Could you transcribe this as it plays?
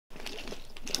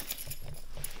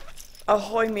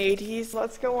Ahoy mateys,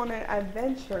 let's go on an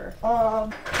adventure. Do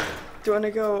you want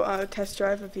to go test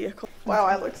drive a vehicle? Wow,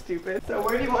 I look stupid. So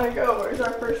where do you want to go? Where's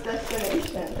our first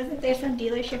destination? Isn't there some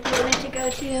dealership you wanted to go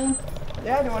to?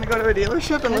 Yeah, do you want to go to a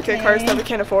dealership and look at cars that we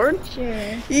can't afford? Sure.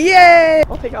 Yay!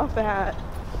 I'll take off the hat.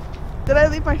 Did I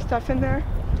leave my stuff in there?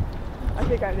 I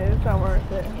think I did. It's not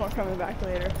worth it. We're coming back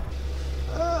later.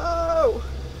 Oh!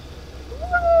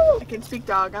 Woo! I can speak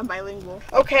dog. I'm bilingual.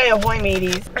 Okay, ahoy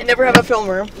mateys. I never have a film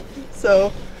room,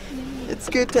 so it's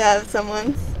good to have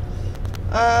someone.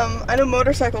 I know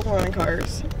motorcycles more than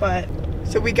cars, but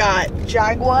so we got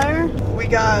Jaguar, we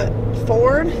got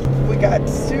Ford, we got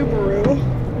Subaru.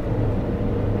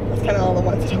 That's kind of all the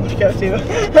ones that I want to go to.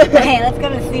 Okay, let's go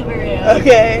to Subaru.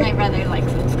 Okay. My brother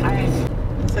likes those cars.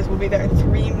 It says we'll be there in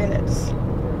 3 minutes.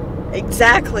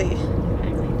 Exactly.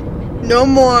 No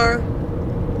more,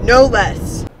 no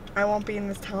less. I won't be in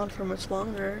this town for much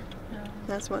longer. No.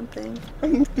 That's one thing.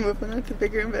 I'm moving on to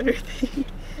bigger and better things.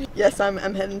 Yes, I'm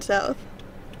heading south.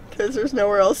 Because there's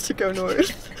nowhere else to go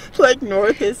north. Like,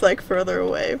 north is like further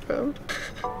away from...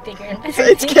 Bigger and better.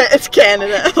 It's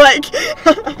Canada. Like,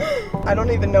 I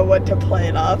don't even know what to play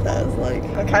it off as. Like,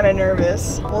 I'm kind of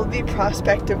nervous. We'll be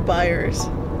prospective buyers.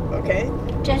 Okay?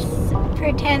 Just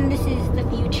pretend this is the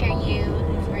future you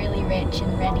who's really rich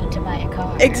and ready to buy a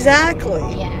car. Exactly.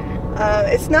 Yeah.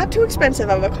 It's not too expensive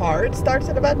of a car. It starts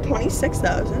at about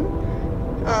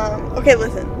 $26,000. Okay,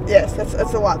 listen. Yes, that's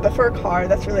a lot. But for a car,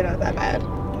 that's really not that bad.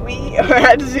 We are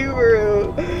at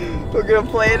Subaru. We're gonna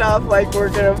play it off like we're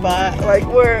gonna buy. Like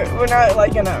we're not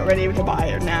like ready to buy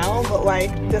it now, but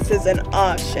like this is an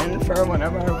option for one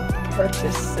of our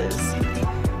purchases.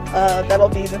 That'll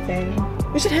be the thing.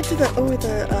 We should head to the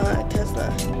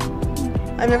Tesla.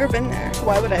 I've never been there.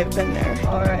 Why would I have been there?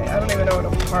 All right, I don't even know where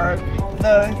to park.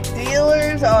 The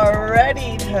dealers are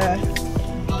ready to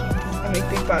make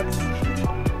big bucks.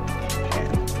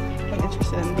 And I'm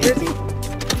interested in Jersey.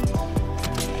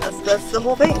 That's the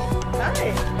whole thing.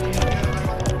 Hi.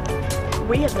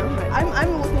 We have no money.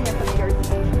 I'm looking at the Jersey.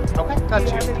 Okay, got Do you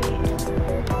you. have any?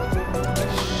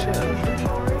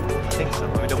 I think so.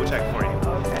 Let me double check for you.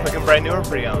 Okay. Looking brand new or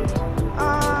pre-owned?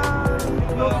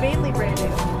 Well, mainly brand new.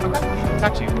 Okay,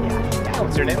 got you. Yeah.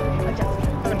 What's your name?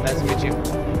 Jessica. Nice to meet you.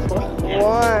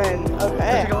 One.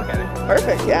 Okay. Take a look at it.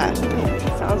 Perfect. Yeah.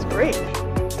 Sounds great.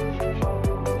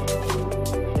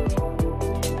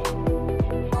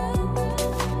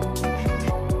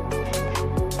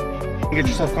 Get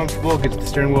yourself comfortable, get the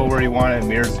steering wheel where you want it,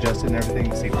 mirrors adjusted and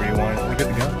everything, see where you want it. We're good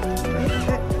to go.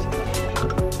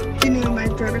 Perfect. Do you need my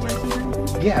driver's license or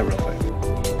anything? Yeah, real quick.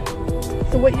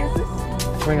 So what year is this?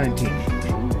 2019.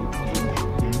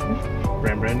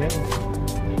 Brand new.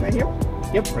 Right here?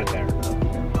 Yep, right there.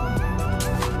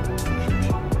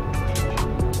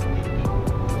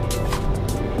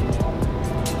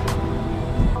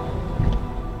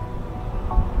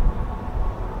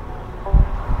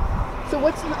 So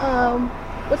what's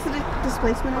the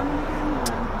displacement on it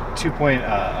again?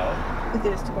 2.0. It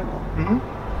is 2.0. Mm-hmm.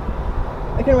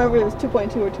 I can remember it was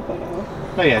 2.2 or 2.0.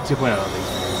 Oh yeah, 2.0 at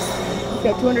least. It's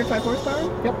got 205 horsepower?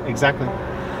 Yep, exactly.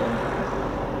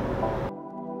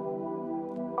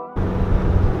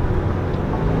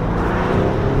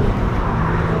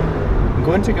 I'm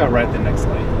going to go right at the next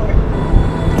light.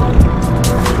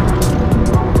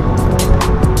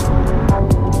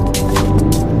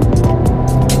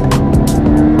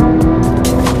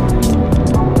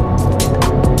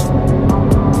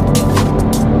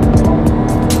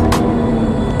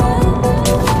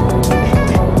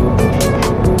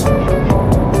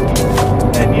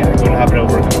 And yeah, I'm going to have it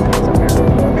over a couple minutes up here.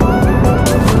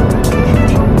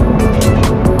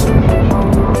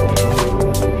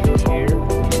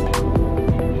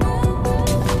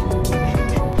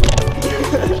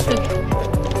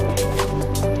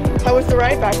 How was the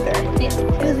ride back there? It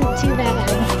wasn't too bad.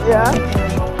 Yeah.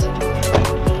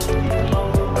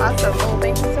 Awesome. Well,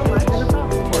 thank you so much. No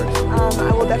problem, of course. I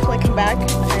will definitely come back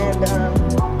and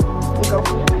we'll go.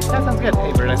 That sounds good.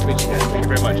 Hey, very nice to meet you guys. Thank you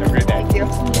very much. Have a great day. Thank you.